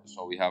 4,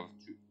 so we have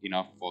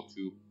enough for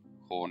 2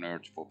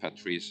 cornered for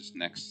Patrice's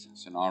next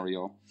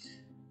scenario.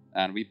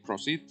 And we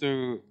proceed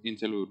to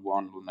interlude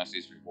 1,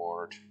 Lunacy's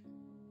reward.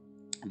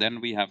 Then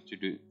we have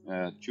to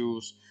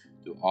choose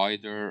to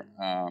either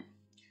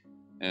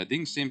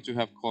things seem to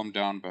have calmed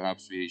down,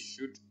 perhaps we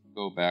should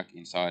go back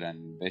inside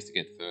and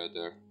investigate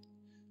further,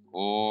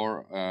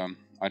 or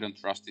I don't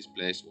trust this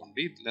place one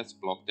bit, let's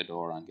block the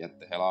door and get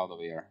the hell out of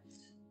here.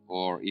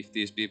 Or if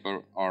these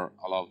people are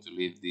allowed to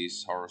leave,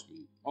 these horrors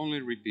will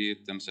only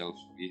repeat themselves.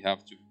 We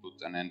have to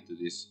put an end to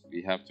this.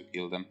 We have to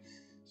kill them.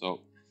 So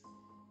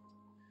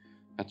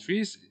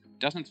Patrice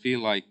doesn't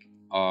feel like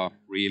a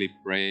really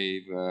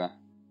brave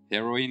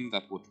heroine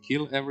that would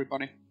kill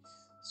everybody.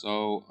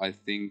 So I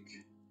think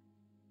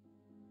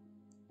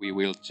we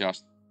will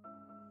just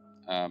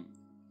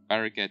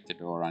barricade the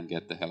door and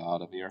get the hell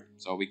out of here.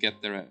 So we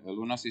get the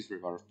Lunacy's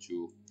reward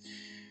too.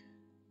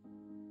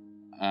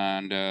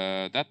 And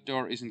that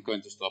door isn't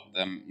going to stop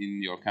them.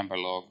 In your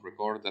campaign log,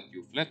 record that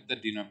you fled the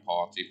dinner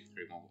party.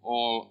 Remove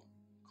all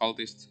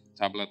cultist,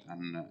 tablet,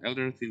 and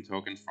elder thin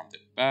tokens from the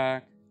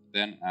bag.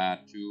 Then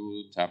add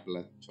 2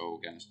 tablet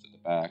tokens to the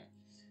bag.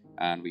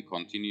 And we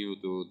continue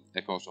to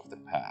Echoes of the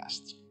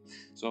Past.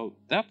 So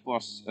that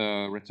was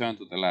Return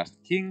to the Last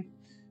King.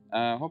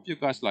 Hope you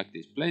guys like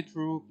this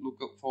playthrough.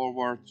 Look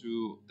forward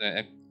to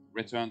the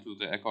Return to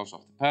the Echoes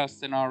of the Past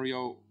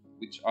scenario,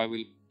 which I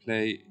will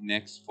play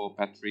next for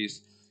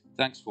Patrice.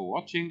 Thanks for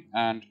watching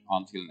and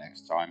until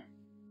next time.